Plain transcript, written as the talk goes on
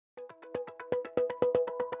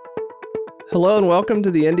Hello and welcome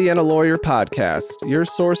to the Indiana Lawyer Podcast, your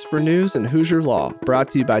source for news in Hoosier law, brought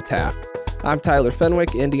to you by Taft. I'm Tyler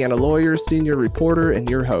Fenwick, Indiana Lawyer, senior reporter, and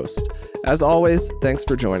your host. As always, thanks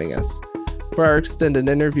for joining us. For our extended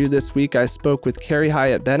interview this week, I spoke with Kerry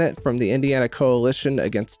Hyatt Bennett from the Indiana Coalition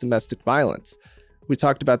Against Domestic Violence. We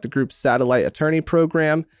talked about the group's satellite attorney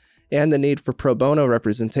program and the need for pro bono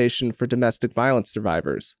representation for domestic violence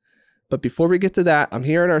survivors. But before we get to that, I'm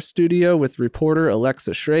here in our studio with reporter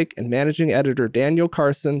Alexa Shrake and managing editor Daniel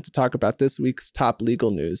Carson to talk about this week's top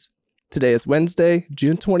legal news. Today is Wednesday,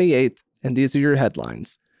 June 28th, and these are your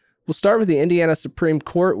headlines. We'll start with the Indiana Supreme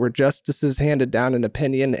Court, where justices handed down an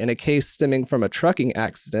opinion in a case stemming from a trucking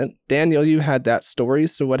accident. Daniel, you had that story,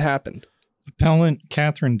 so what happened? Appellant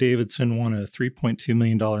Catherine Davidson won a $3.2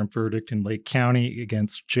 million verdict in Lake County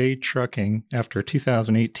against J Trucking after a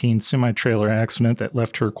 2018 semi-trailer accident that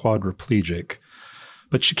left her quadriplegic.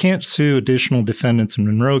 But she can't sue additional defendants in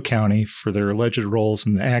Monroe County for their alleged roles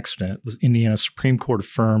in the accident, the Indiana Supreme Court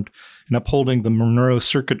affirmed in upholding the Monroe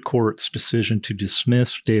Circuit Court's decision to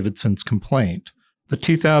dismiss Davidson's complaint. The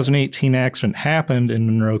 2018 accident happened in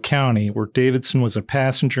Monroe County, where Davidson was a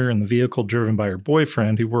passenger in the vehicle driven by her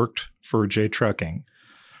boyfriend who worked for J Trucking.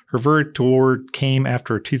 Her verdict award came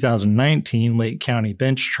after a 2019 Lake County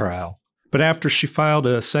bench trial. But after she filed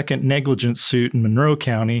a second negligence suit in Monroe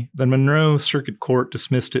County, the Monroe Circuit Court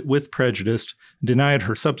dismissed it with prejudice and denied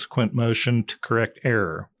her subsequent motion to correct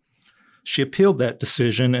error. She appealed that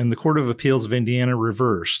decision, and the Court of Appeals of Indiana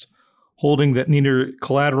reversed, holding that neither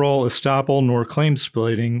collateral estoppel nor claim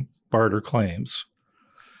splitting barred her claims.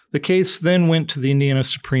 The case then went to the Indiana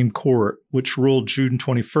Supreme Court, which ruled June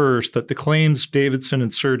 21st that the claims Davidson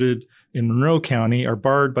asserted in Monroe County are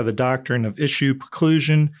barred by the doctrine of issue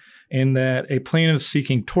preclusion, and that a plaintiff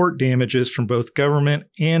seeking tort damages from both government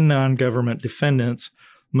and non-government defendants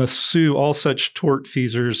must sue all such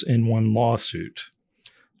tortfeasors in one lawsuit.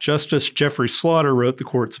 Justice Jeffrey Slaughter wrote the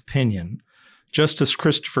court's opinion. Justice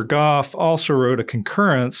Christopher Goff also wrote a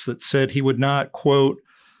concurrence that said he would not, quote,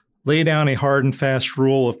 lay down a hard and fast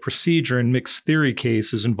rule of procedure in mixed theory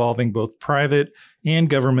cases involving both private and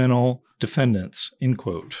governmental defendants, end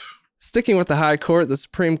quote. Sticking with the High Court, the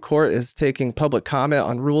Supreme Court is taking public comment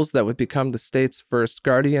on rules that would become the state's first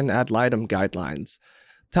guardian ad litem guidelines.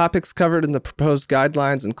 Topics covered in the proposed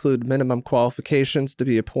guidelines include minimum qualifications to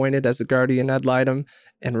be appointed as a guardian ad litem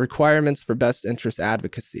and requirements for best interest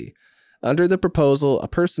advocacy. Under the proposal, a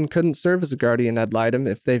person couldn't serve as a guardian ad litem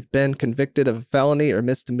if they've been convicted of a felony or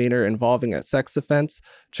misdemeanor involving a sex offense,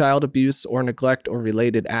 child abuse, or neglect or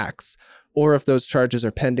related acts, or if those charges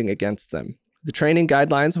are pending against them. The training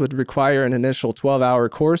guidelines would require an initial 12-hour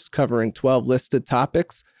course covering 12 listed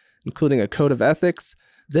topics, including a code of ethics,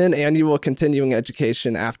 then annual continuing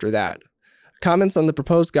education after that. Comments on the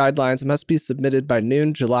proposed guidelines must be submitted by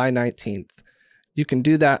noon July 19th. You can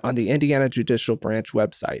do that on the Indiana Judicial Branch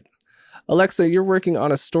website. Alexa, you're working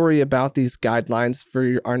on a story about these guidelines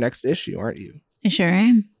for our next issue, aren't you? I sure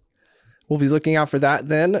am. We'll be looking out for that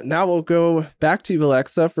then. Now we'll go back to you,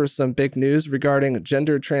 Alexa, for some big news regarding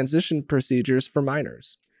gender transition procedures for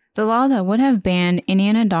minors. The law that would have banned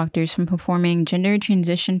Indiana doctors from performing gender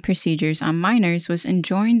transition procedures on minors was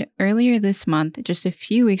enjoined earlier this month, just a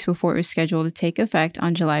few weeks before it was scheduled to take effect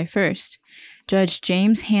on July 1st. Judge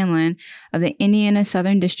James Hanlon of the Indiana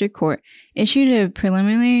Southern District Court issued a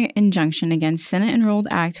preliminary injunction against Senate Enrolled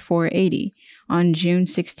Act 480 on June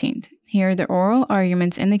 16th. Here are the oral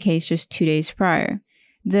arguments in the case just 2 days prior.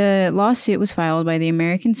 The lawsuit was filed by the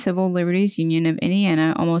American Civil Liberties Union of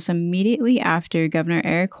Indiana almost immediately after Governor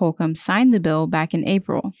Eric Holcomb signed the bill back in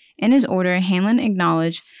April. In his order, Hanlon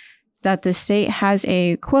acknowledged that the state has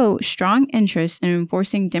a, quote, strong interest in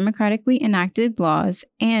enforcing democratically enacted laws,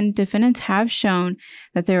 and defendants have shown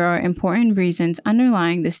that there are important reasons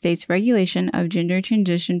underlying the state's regulation of gender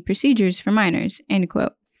transition procedures for minors, end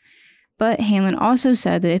quote. But Hanlon also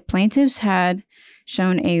said that if plaintiffs had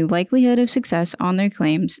shown a likelihood of success on their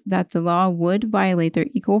claims that the law would violate their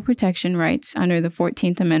equal protection rights under the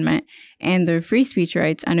 14th Amendment and their free speech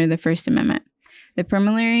rights under the First Amendment. The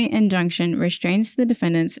preliminary injunction restrains the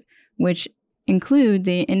defendants, which include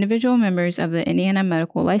the individual members of the Indiana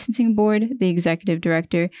Medical Licensing Board, the executive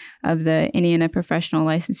director of the Indiana Professional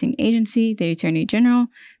Licensing Agency, the Attorney General,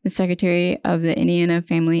 the Secretary of the Indiana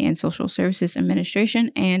Family and Social Services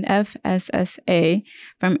Administration, and FSSA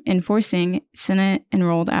from enforcing Senate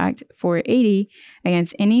Enrolled Act 480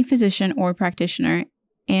 against any physician or practitioner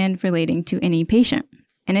and relating to any patient.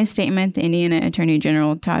 In his statement, the Indiana Attorney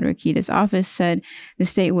General Todd Rokita's office said the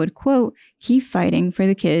state would, quote, keep fighting for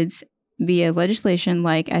the kids via legislation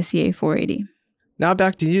like SCA 480. Now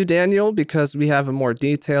back to you, Daniel, because we have a more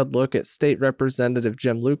detailed look at State Representative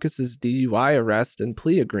Jim Lucas's DUI arrest and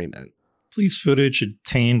plea agreement. Police footage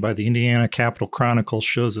obtained by the Indiana Capitol Chronicle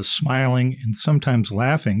shows a smiling and sometimes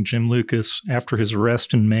laughing Jim Lucas after his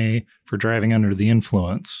arrest in May for driving under the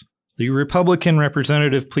influence. The Republican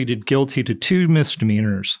representative pleaded guilty to 2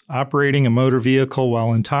 misdemeanors, operating a motor vehicle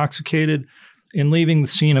while intoxicated and leaving the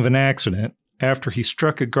scene of an accident after he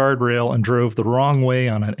struck a guardrail and drove the wrong way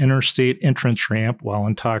on an interstate entrance ramp while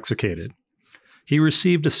intoxicated. He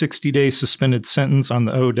received a 60-day suspended sentence on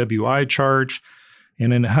the OWI charge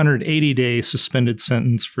and a 180-day suspended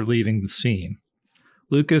sentence for leaving the scene.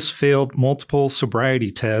 Lucas failed multiple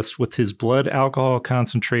sobriety tests with his blood alcohol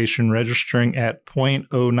concentration registering at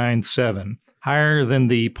 .097, higher than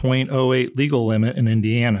the .08 legal limit in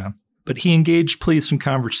Indiana. But he engaged police in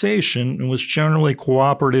conversation and was generally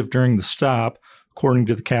cooperative during the stop, according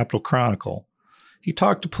to the Capitol Chronicle. He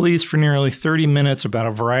talked to police for nearly 30 minutes about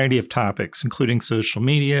a variety of topics, including social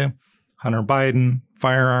media, Hunter Biden,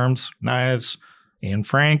 firearms, knives, Anne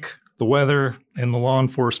Frank, the weather, and the law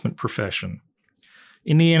enforcement profession.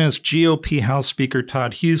 Indiana's GOP House Speaker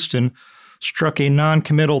Todd Houston struck a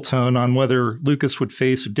non-committal tone on whether Lucas would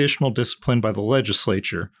face additional discipline by the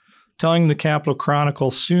legislature, telling the Capitol Chronicle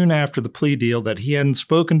soon after the plea deal that he hadn't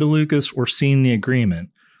spoken to Lucas or seen the agreement.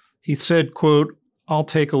 He said, quote, "I'll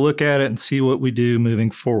take a look at it and see what we do moving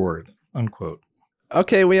forward," unquote.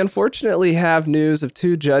 Okay, we unfortunately have news of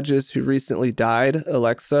 2 judges who recently died.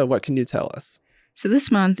 Alexa, what can you tell us? So this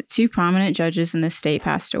month, 2 prominent judges in the state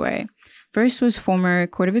passed away. First was former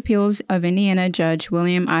Court of Appeals of Indiana Judge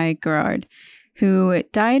William I. Garrard, who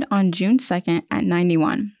died on June 2nd at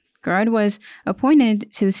 91. Garrard was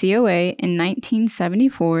appointed to the COA in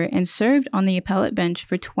 1974 and served on the appellate bench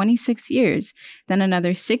for 26 years, then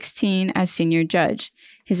another 16 as senior judge.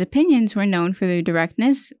 His opinions were known for their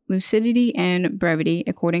directness, lucidity, and brevity,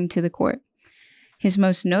 according to the court. His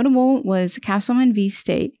most notable was Castleman v.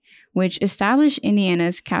 State, which established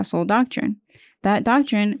Indiana's Castle Doctrine. That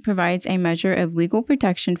doctrine provides a measure of legal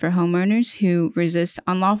protection for homeowners who resist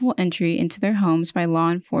unlawful entry into their homes by law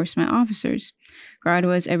enforcement officers. Garrard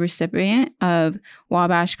was a recipient of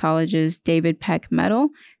Wabash College's David Peck Medal,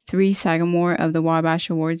 3 Sagamore of the Wabash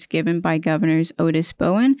Awards given by Governors Otis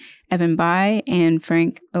Bowen, Evan Bayh, and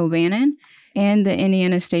Frank O'Bannon, and the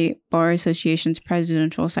Indiana State Bar Association's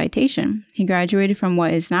presidential citation. He graduated from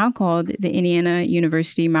what is now called the Indiana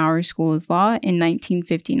University Maurer School of Law in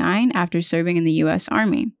 1959 after serving in the U.S.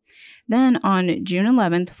 Army. Then, on June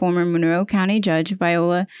 11th, former Monroe County Judge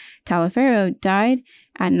Viola Taliaferro died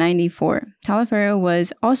at 94. Taliaferro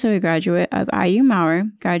was also a graduate of IU Maurer,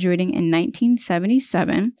 graduating in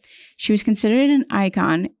 1977. She was considered an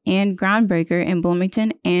icon and groundbreaker in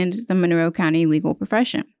Bloomington and the Monroe County legal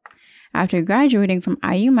profession. After graduating from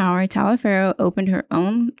IU Maurer, Taliaferro opened her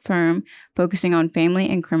own firm focusing on family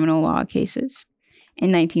and criminal law cases.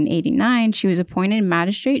 In 1989, she was appointed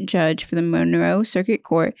magistrate judge for the Monroe Circuit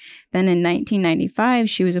Court. Then in 1995,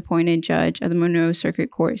 she was appointed judge of the Monroe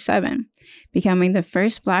Circuit Court 7, becoming the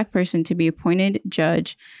first Black person to be appointed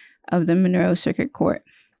judge of the Monroe Circuit Court.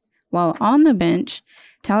 While on the bench,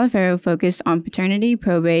 Taliaferro focused on paternity,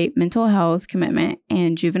 probate, mental health, commitment,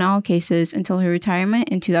 and juvenile cases until her retirement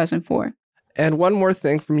in 2004. And one more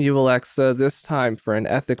thing from you, Alexa, this time for an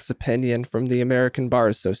ethics opinion from the American Bar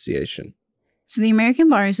Association. So the American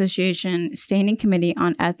Bar Association Standing Committee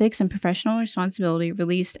on Ethics and Professional Responsibility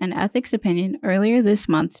released an ethics opinion earlier this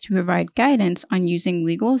month to provide guidance on using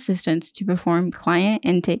legal assistance to perform client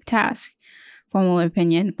intake tasks. Formal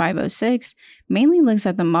Opinion 506 mainly looks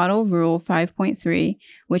at the Model Rule 5.3,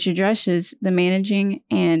 which addresses the managing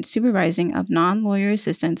and supervising of non-lawyer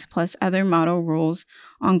assistants plus other model rules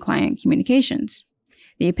on client communications.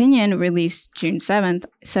 The opinion, released June 7th,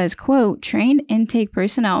 says, quote, trained intake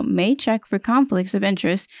personnel may check for conflicts of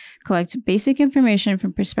interest, collect basic information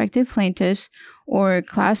from prospective plaintiffs or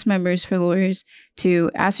class members for lawyers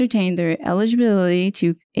to ascertain their eligibility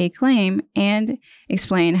to a claim and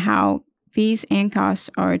explain how fees and costs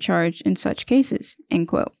are charged in such cases, end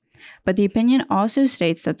quote. But the opinion also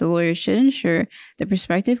states that the lawyer should ensure the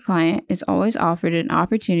prospective client is always offered an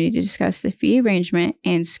opportunity to discuss the fee arrangement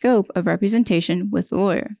and scope of representation with the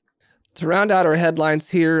lawyer. To round out our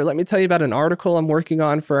headlines here, let me tell you about an article I'm working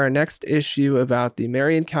on for our next issue about the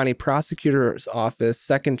Marion County Prosecutor's Office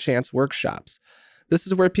Second Chance Workshops. This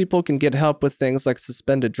is where people can get help with things like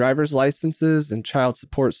suspended driver's licenses and child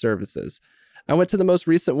support services. I went to the most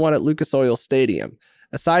recent one at Lucas Oil Stadium.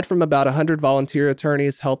 Aside from about 100 volunteer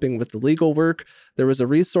attorneys helping with the legal work, there was a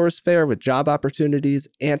resource fair with job opportunities,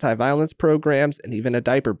 anti-violence programs, and even a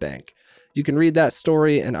diaper bank. You can read that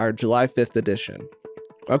story in our July 5th edition.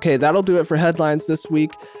 Okay, that'll do it for headlines this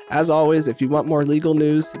week. As always, if you want more legal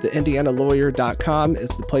news, theindianalawyer.com is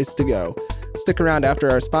the place to go. Stick around after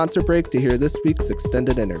our sponsor break to hear this week's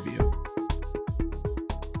extended interview.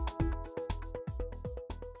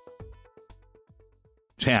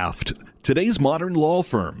 Taft, today's modern law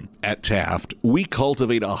firm. At Taft, we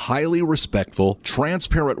cultivate a highly respectful,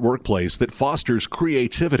 transparent workplace that fosters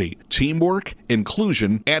creativity, teamwork,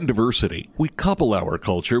 inclusion, and diversity. We couple our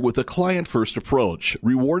culture with a client-first approach,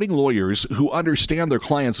 rewarding lawyers who understand their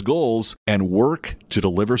clients' goals and work to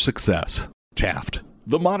deliver success. Taft,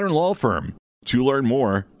 the modern law firm. To learn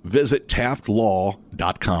more, visit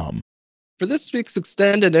taftlaw.com. For this week's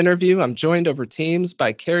extended interview, I'm joined over Teams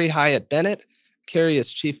by Kerry Hyatt Bennett. Kerry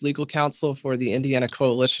is Chief Legal Counsel for the Indiana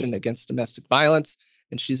Coalition Against Domestic Violence,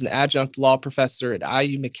 and she's an adjunct law professor at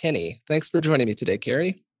IU McKinney. Thanks for joining me today,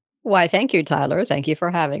 Kerry. Why, thank you, Tyler. Thank you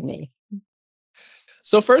for having me.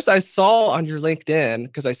 So first, I saw on your LinkedIn,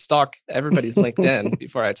 because I stalk everybody's LinkedIn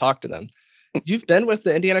before I talk to them, you've been with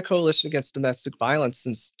the Indiana Coalition Against Domestic Violence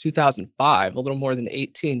since 2005, a little more than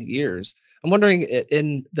 18 years. I'm wondering,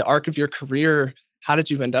 in the arc of your career, how did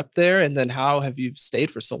you end up there? And then how have you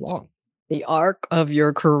stayed for so long? The arc of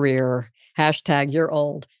your career, hashtag you're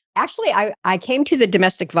old. Actually, I came to the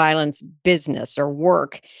domestic violence business or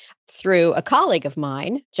work through a colleague of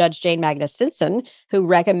mine, Judge Jane Magnus Stinson, who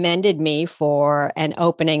recommended me for an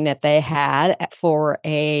opening that they had for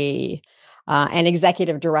an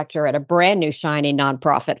executive director at a brand new shiny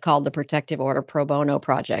nonprofit called the Protective Order Pro Bono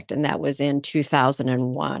Project. And that was in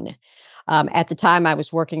 2001. At the time, I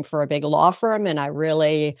was working for a big law firm, and I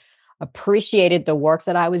really appreciated the work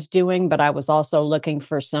that I was doing, but I was also looking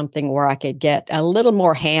for something where I could get a little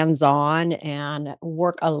more hands-on and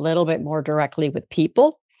work a little bit more directly with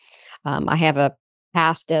people. I have a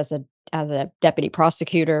past as a deputy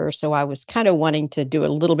prosecutor, so I was kind of wanting to do a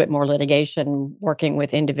little bit more litigation, working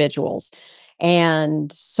with individuals.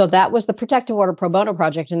 And so that was the Protective Order Pro Bono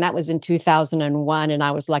Project, and that was in 2001. And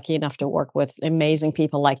I was lucky enough to work with amazing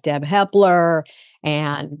people like Deb Hepler,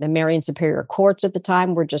 and the Marion Superior Courts at the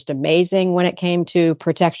time were just amazing when it came to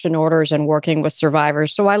protection orders and working with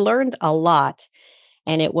survivors. So I learned a lot.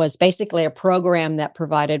 And it was basically a program that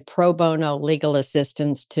provided pro bono legal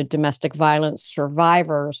assistance to domestic violence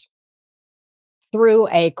survivors through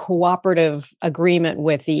a cooperative agreement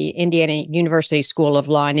with the Indiana University School of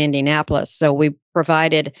Law in Indianapolis. So we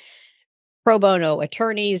provided pro bono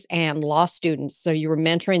attorneys and law students. So you were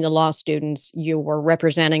mentoring the law students, you were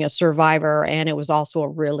representing a survivor, and it was also a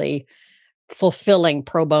really fulfilling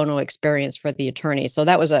pro bono experience for the attorney. So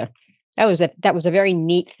that was a very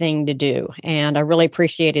neat thing to do, and I really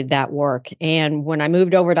appreciated that work. And when I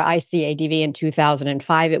moved over to ICADV in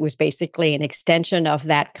 2005, it was basically an extension of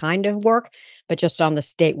that kind of work, but just on the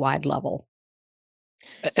statewide level.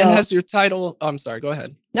 And has your title, I'm sorry, go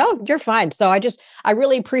ahead. No, you're fine. So I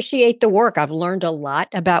really appreciate the work. I've learned a lot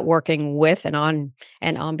about working with and on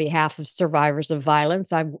behalf of survivors of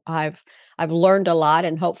violence. I've learned a lot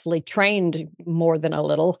and hopefully trained more than a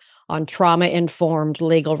little on trauma-informed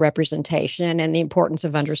legal representation and the importance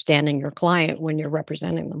of understanding your client when you're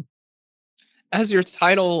representing them. Has your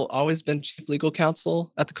title always been Chief Legal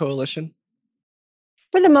Counsel at the Coalition?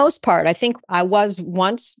 For the most part, I think I was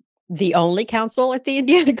once the only counsel at the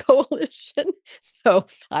Indiana Coalition. So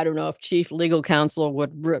I don't know if Chief Legal Counsel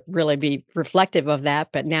would really be reflective of that,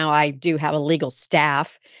 but now I do have a legal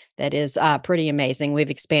staff that is pretty amazing. We've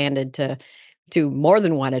expanded to more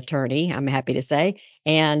than one attorney, I'm happy to say.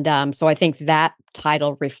 And so I think that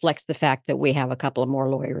title reflects the fact that we have a couple of more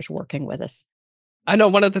lawyers working with us. I know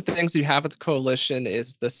one of the things you have at the Coalition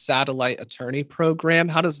is the Satellite Attorney Program.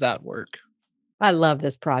 How does that work? I love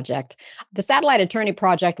this project. The Satellite Attorney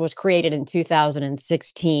Project was created in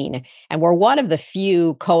 2016, and we're one of the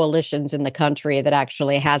few coalitions in the country that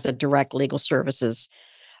actually has a direct legal services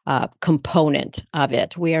component of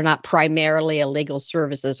it. We are not primarily a legal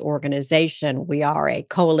services organization. We are a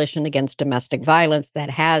coalition against domestic violence that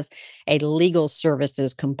has a legal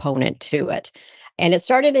services component to it. And it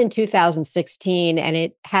started in 2016, and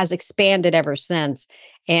it has expanded ever since.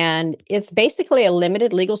 And it's basically a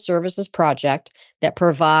limited legal services project that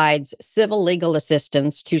provides civil legal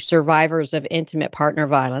assistance to survivors of intimate partner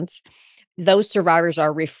violence. Those survivors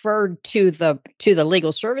are referred to the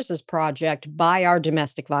legal services project by our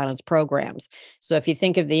domestic violence programs. So if you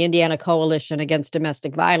think of the Indiana Coalition Against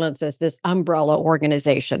Domestic Violence as this umbrella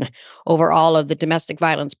organization over all of the domestic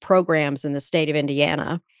violence programs in the state of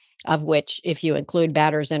Indiana, of which, if you include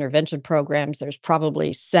batterers intervention programs, there's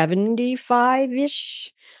probably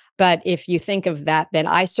 75-ish. But if you think of that, then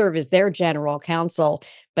I serve as their general counsel,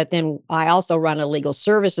 but then I also run a legal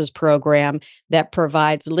services program that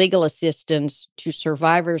provides legal assistance to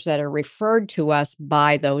survivors that are referred to us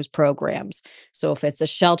by those programs. So if it's a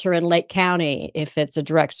shelter in Lake County, if it's a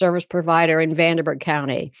direct service provider in Vanderburgh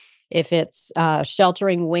County, if it's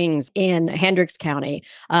sheltering wings in Hendricks County,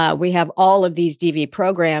 we have all of these DV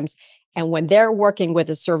programs. And when they're working with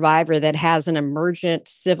a survivor that has an emergent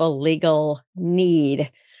civil legal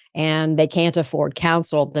need and they can't afford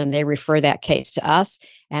counsel, then they refer that case to us.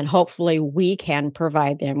 And hopefully we can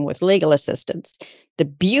provide them with legal assistance. The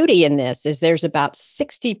beauty in this is there's about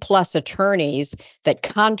 60 plus attorneys that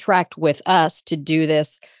contract with us to do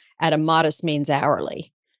this at a modest means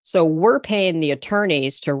hourly. So we're paying the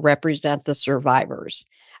attorneys to represent the survivors.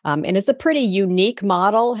 And it's a pretty unique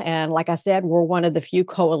model. And like I said, we're one of the few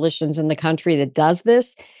coalitions in the country that does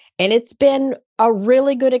this. And it's been a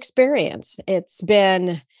really good experience. It's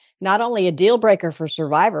been not only a deal breaker for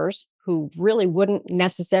survivors who really wouldn't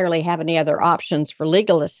necessarily have any other options for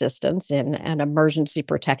legal assistance in an emergency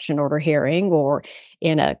protection order hearing or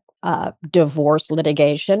in a divorce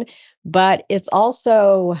litigation, but it's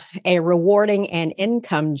also a rewarding and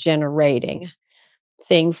income generating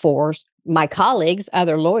thing for my colleagues,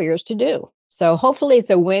 other lawyers to do. So hopefully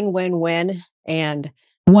it's a win-win-win. And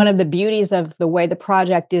one of the beauties of the way the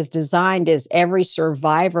project is designed is every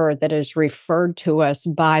survivor that is referred to us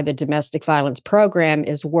by the domestic violence program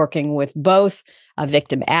is working with both a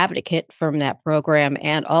victim advocate from that program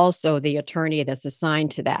and also the attorney that's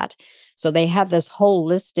assigned to that. So they have this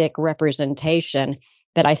holistic representation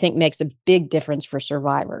that I think makes a big difference for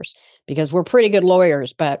survivors, because we're pretty good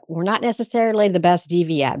lawyers, but we're not necessarily the best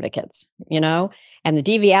DV advocates, and the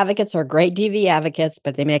DV advocates are great DV advocates,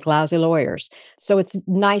 but they make lousy lawyers. So it's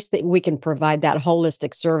nice that we can provide that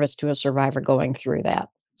holistic service to a survivor going through that.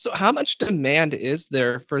 So how much demand is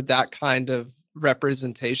there for that kind of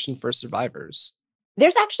representation for survivors?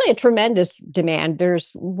 There's actually a tremendous demand.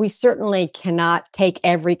 We certainly cannot take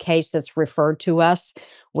every case that's referred to us.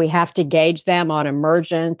 We have to gauge them on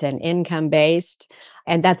emergent and income-based,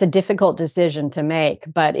 and that's a difficult decision to make.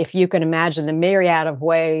 But if you can imagine the myriad of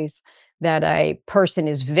ways that a person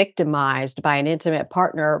is victimized by an intimate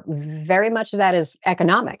partner, very much of that is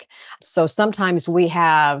economic. So sometimes we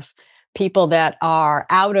have people that are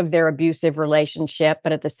out of their abusive relationship,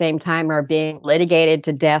 but at the same time are being litigated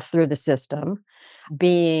to death through the system,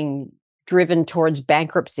 being driven towards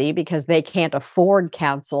bankruptcy because they can't afford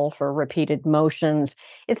counsel for repeated motions.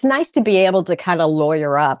 It's nice to be able to kind of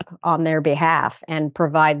lawyer up on their behalf and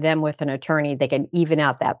provide them with an attorney that can even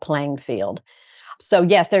out that playing field. So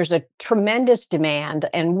yes, there's a tremendous demand,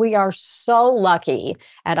 and we are so lucky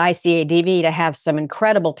at ICADV to have some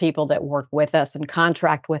incredible people that work with us and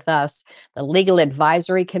contract with us. The legal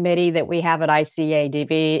advisory committee that we have at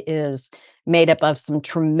ICADV is made up of some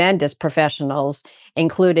tremendous professionals,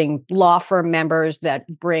 including law firm members that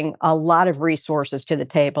bring a lot of resources to the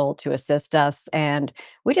table to assist us. And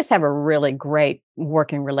we just have a really great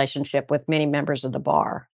working relationship with many members of the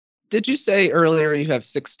bar. Did you say earlier you have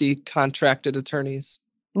 60 contracted attorneys?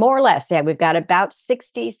 More or less, yeah. We've got about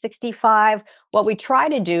 60, 65. What we try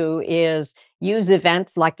to do is use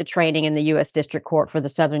events like the training in the U.S. District Court for the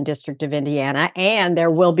Southern District of Indiana, and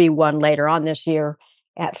there will be one later on this year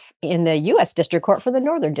in the U.S. District Court for the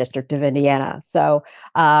Northern District of Indiana. So,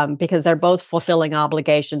 because they're both fulfilling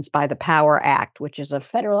obligations by the POWER Act, which is a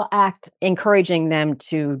federal act encouraging them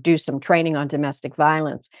to do some training on domestic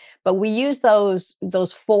violence. But we use those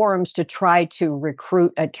forums to try to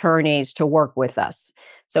recruit attorneys to work with us.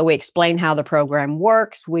 So we explain how the program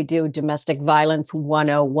works. We do Domestic Violence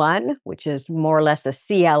 101, which is more or less a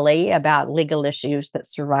CLE about legal issues that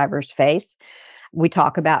survivors face. We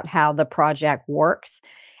talk about how the project works,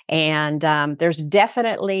 and there's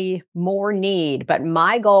definitely more need. But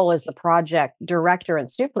my goal as the project director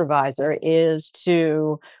and supervisor is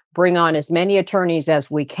to bring on as many attorneys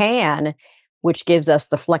as we can, which gives us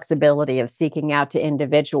the flexibility of seeking out to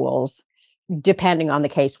individuals depending on the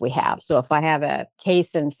case we have. So if I have a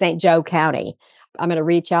case in St. Joe County, I'm going to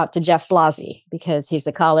reach out to Jeff Blasey because he's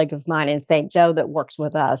a colleague of mine in St. Joe that works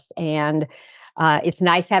with us. And it's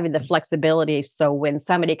nice having the flexibility. So when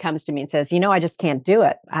somebody comes to me and says, I just can't do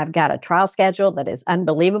it. I've got a trial schedule that is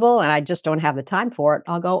unbelievable and I just don't have the time for it.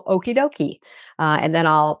 I'll go okie dokie. And then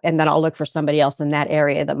I'll look for somebody else in that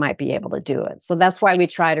area that might be able to do it. So that's why we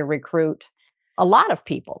try to recruit a lot of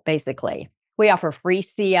people, basically. We offer free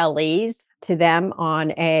CLEs to them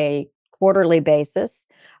on a quarterly basis.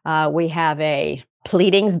 We have a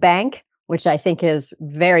pleadings bank, which I think is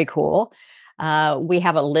very cool. We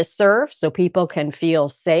have a listserv so people can feel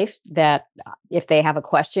safe that if they have a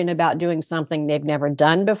question about doing something they've never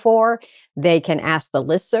done before, they can ask the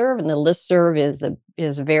listserv, and the listserv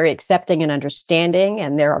is very accepting and understanding.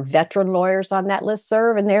 And there are veteran lawyers on that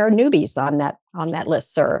listserv, and there are newbies on that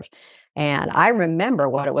listserv. And I remember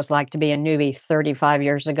what it was like to be a newbie 35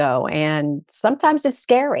 years ago, and sometimes it's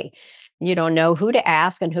scary. You don't know who to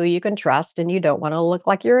ask and who you can trust, and you don't want to look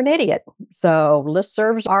like you're an idiot. So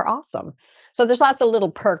listservs are awesome. So there's lots of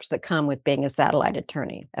little perks that come with being a satellite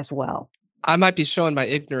attorney as well. I might be showing my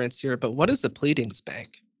ignorance here, but what is a pleadings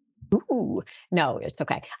bank? Ooh, no, it's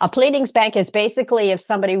okay. A pleadings bank is basically if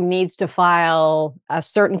somebody needs to file a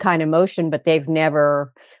certain kind of motion, but they've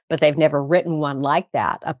never written one like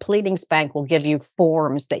that. A pleadings bank will give you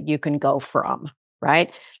forms that you can go from,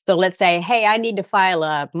 right? So let's say, hey, I need to file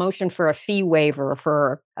a motion for a fee waiver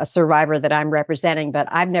for a survivor that I'm representing, but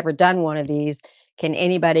I've never done one of these. Can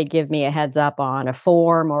anybody give me a heads up on a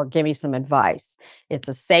form or give me some advice? It's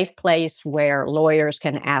a safe place where lawyers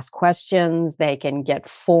can ask questions. They can get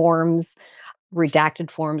forms,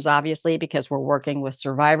 redacted forms, obviously, because we're working with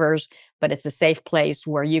survivors, but it's a safe place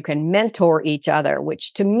where you can mentor each other,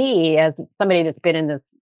 which to me, as somebody that's been in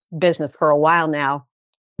this business for a while now,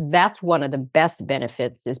 that's one of the best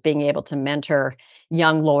benefits is being able to mentor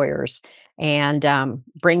young lawyers and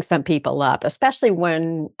bring some people up, especially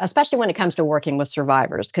when it comes to working with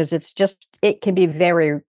survivors, because it can be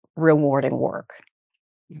very rewarding work.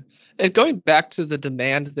 And going back to the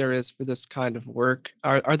demand there is for this kind of work,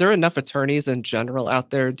 are there enough attorneys in general out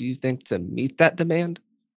there, do you think, to meet that demand?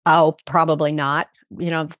 Oh, probably not.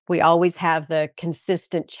 We always have the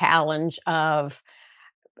consistent challenge of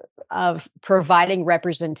providing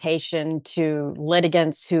representation to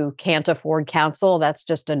litigants who can't afford counsel. That's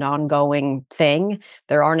just an ongoing thing.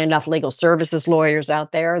 There aren't enough legal services lawyers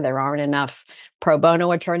out there. There aren't enough pro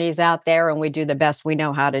bono attorneys out there, and we do the best we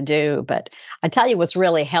know how to do. But I tell you, what's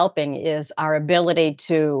really helping is our ability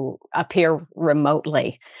to appear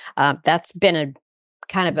remotely. That's been a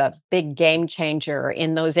kind of a big game changer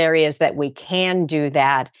in those areas that we can do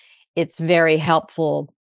that. It's very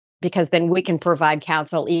helpful because then we can provide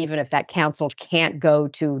counsel even if that counsel can't go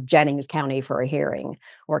to Jennings County for a hearing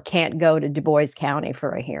or can't go to Du Bois County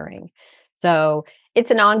for a hearing. So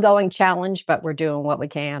it's an ongoing challenge, but we're doing what we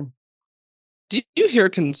can. Do you hear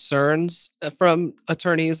concerns from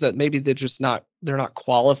attorneys that maybe they're not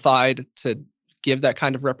qualified to give that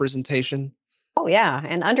kind of representation? Oh, yeah.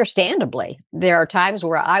 And understandably, there are times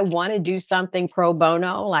where I want to do something pro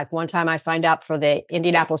bono. Like one time I signed up for the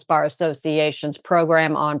Indianapolis Bar Association's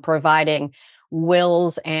program on providing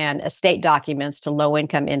wills and estate documents to low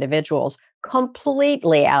income individuals,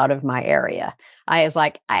 completely out of my area. I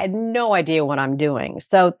had no idea what I'm doing.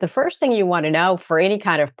 So the first thing you want to know for any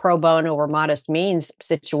kind of pro bono or modest means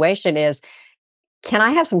situation is, can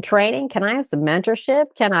I have some training? Can I have some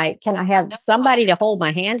mentorship? Can I have somebody to hold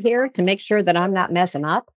my hand here to make sure that I'm not messing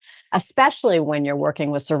up? Especially when you're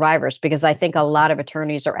working with survivors, because I think a lot of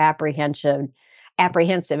attorneys are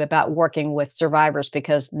apprehensive about working with survivors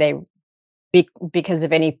because of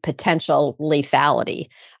any potential lethality.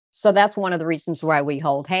 So that's one of the reasons why we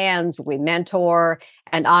hold hands, we mentor.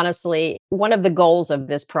 And honestly, one of the goals of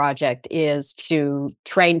this project is to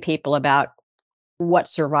train people about what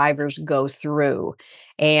survivors go through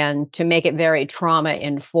and to make it very trauma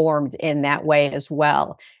informed in that way as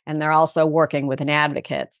well. And they're also working with an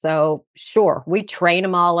advocate. So sure, we train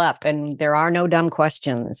them all up and there are no dumb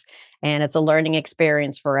questions and it's a learning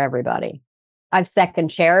experience for everybody. I've second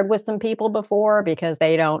chaired with some people before because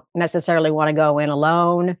they don't necessarily want to go in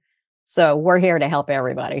alone. So we're here to help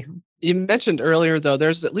everybody. You mentioned earlier, though,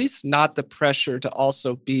 there's at least not the pressure to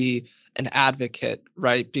also be an advocate,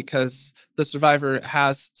 right? Because the survivor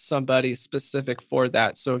has somebody specific for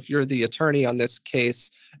that. So if you're the attorney on this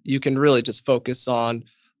case, you can really just focus on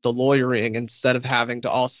the lawyering instead of having to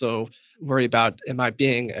also worry about, am I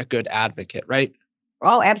being a good advocate, right?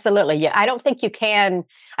 Oh, absolutely. Yeah, I don't think you can.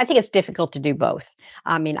 I think it's difficult to do both.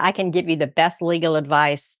 I mean, I can give you the best legal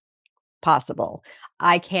advice possible.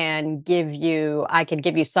 I can give you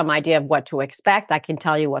some idea of what to expect. I can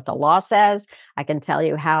tell you what the law says. I can tell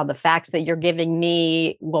you how the facts that you're giving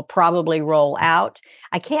me will probably roll out.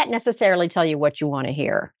 I can't necessarily tell you what you want to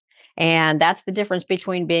hear. And that's the difference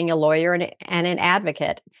between being a lawyer and an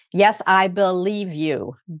advocate. Yes, I believe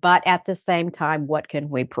you, but at the same time, what can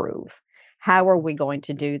we prove? How are we going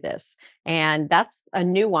to do this? And that's a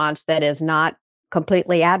nuance that is not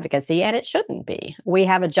completely advocacy, and it shouldn't be. We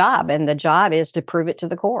have a job, and the job is to prove it to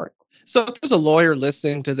the court. So if there's a lawyer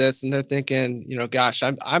listening to this and they're thinking, gosh,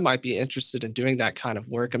 I might be interested in doing that kind of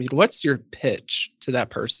work. I mean, what's your pitch to that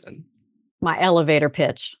person? My elevator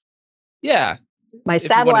pitch. Yeah. My If you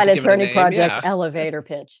wanted satellite to give it a attorney name, project yeah. elevator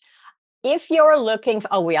pitch. If you're looking,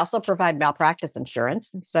 we also provide malpractice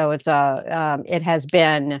insurance. So it has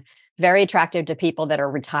been very attractive to people that are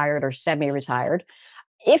retired or semi-retired.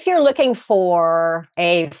 If you're looking for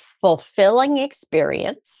a fulfilling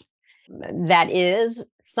experience that is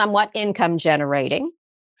somewhat income generating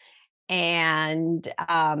and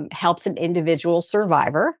helps an individual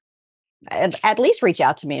survivor, at least reach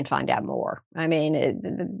out to me and find out more. I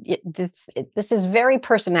mean, this is very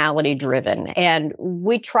personality driven, and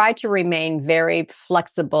we try to remain very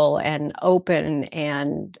flexible and open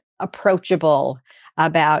and approachable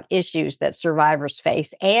about issues that survivors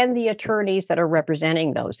face and the attorneys that are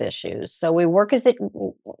representing those issues. So we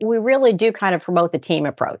really do kind of promote the team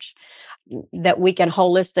approach, that we can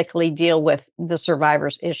holistically deal with the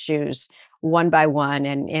survivors' issues one by one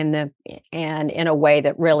and in a way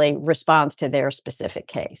that really responds to their specific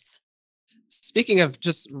case. Speaking of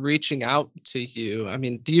just reaching out to you, I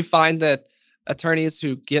mean, do you find that attorneys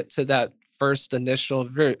who get to that first initial,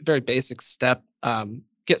 very, very basic step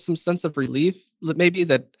get some sense of relief? Maybe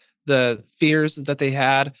that the fears that they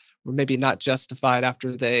had were maybe not justified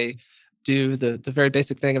after they do the very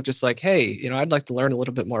basic thing of just like, hey, I'd like to learn a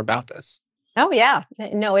little bit more about this. Oh, yeah.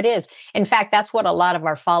 No, it is. In fact, that's what a lot of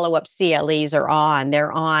our follow-up CLEs are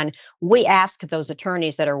on. We ask those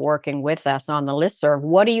attorneys that are working with us on the listserv,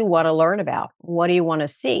 what do you want to learn about? What do you want to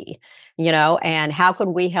see? And how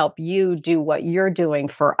can we help you do what you're doing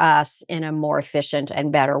for us in a more efficient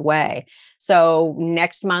and better way? So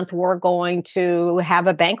next month, we're going to have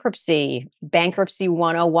a bankruptcy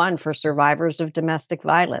 101 for survivors of domestic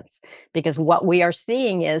violence, because what we are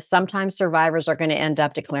seeing is sometimes survivors are going to end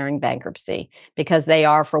up declaring bankruptcy because they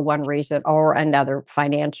are, for one reason or another,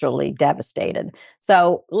 financially devastated.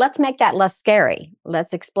 So let's make that less scary.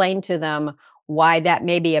 Let's explain to them why that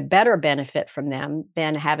may be a better benefit from them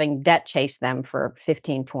than having debt chase them for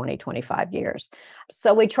 15, 20, 25 years.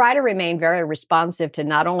 So we try to remain very responsive to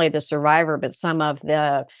not only the survivor, but some of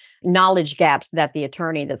the knowledge gaps that the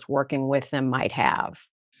attorney that's working with them might have.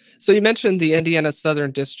 So you mentioned the Indiana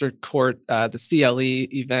Southern District Court, the CLE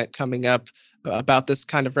event coming up about this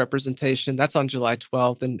kind of representation. That's on July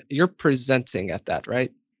 12th, and you're presenting at that,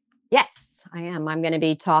 right? Yes, I am. I'm going to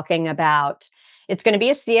be talking about, it's going to be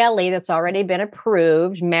a CLE that's already been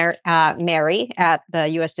approved. Mary at the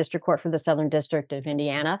U.S. District Court for the Southern District of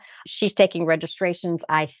Indiana. She's taking registrations,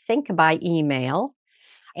 I think, by email.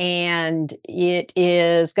 And it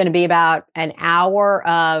is going to be about an hour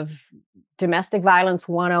of Domestic Violence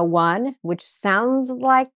 101, which sounds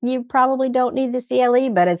like you probably don't need the CLE,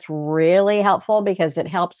 but it's really helpful because it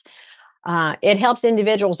helps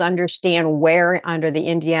individuals understand where under the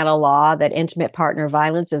Indiana law that intimate partner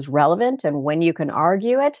violence is relevant and when you can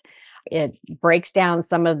argue it. It breaks down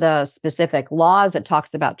some of the specific laws. It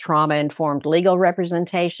talks about trauma-informed legal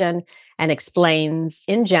representation and explains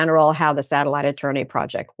in general how the Satellite Attorney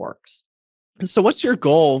Project works. So what's your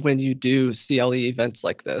goal when you do CLE events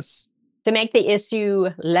like this? To make the issue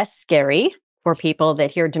less scary for people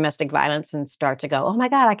that hear domestic violence and start to go, oh my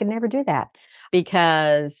God, I could never do that.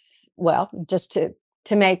 Because, well, just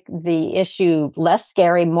to make the issue less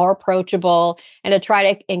scary, more approachable, and to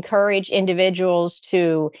try to encourage individuals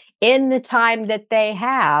to, in the time that they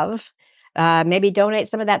have, maybe donate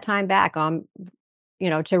some of that time back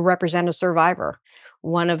to represent a survivor.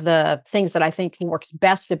 One of the things that I think works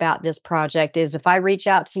best about this project is if I reach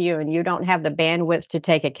out to you and you don't have the bandwidth to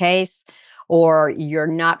take a case, or you're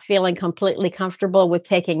not feeling completely comfortable with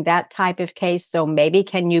taking that type of case, so maybe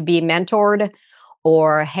can you be mentored?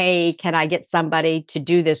 Or, hey, can I get somebody to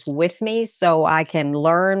do this with me so I can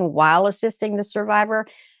learn while assisting the survivor?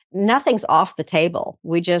 Nothing's off the table.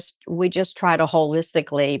 We just try to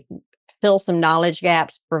holistically fill some knowledge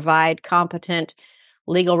gaps, provide competent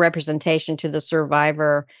legal representation to the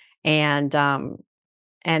survivor, and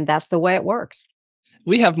that's the way it works.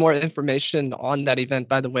 We have more information on that event,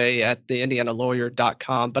 by the way, at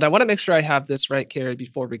theindianalawyer.com. But I want to make sure I have this right, Kerry,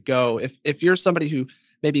 before we go. If you're somebody who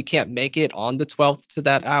maybe can't make it on the 12th to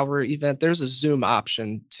that hour event, there's a Zoom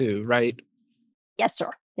option too, right? Yes,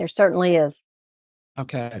 sir. There certainly is.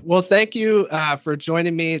 Okay. Well, thank you for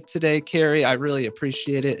joining me today, Kerry. I really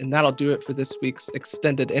appreciate it. And that'll do it for this week's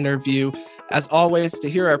extended interview. As always, to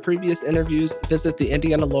hear our previous interviews, visit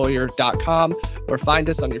theindianalawyer.com or find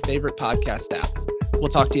us on your favorite podcast app. We'll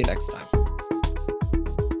talk to you next time.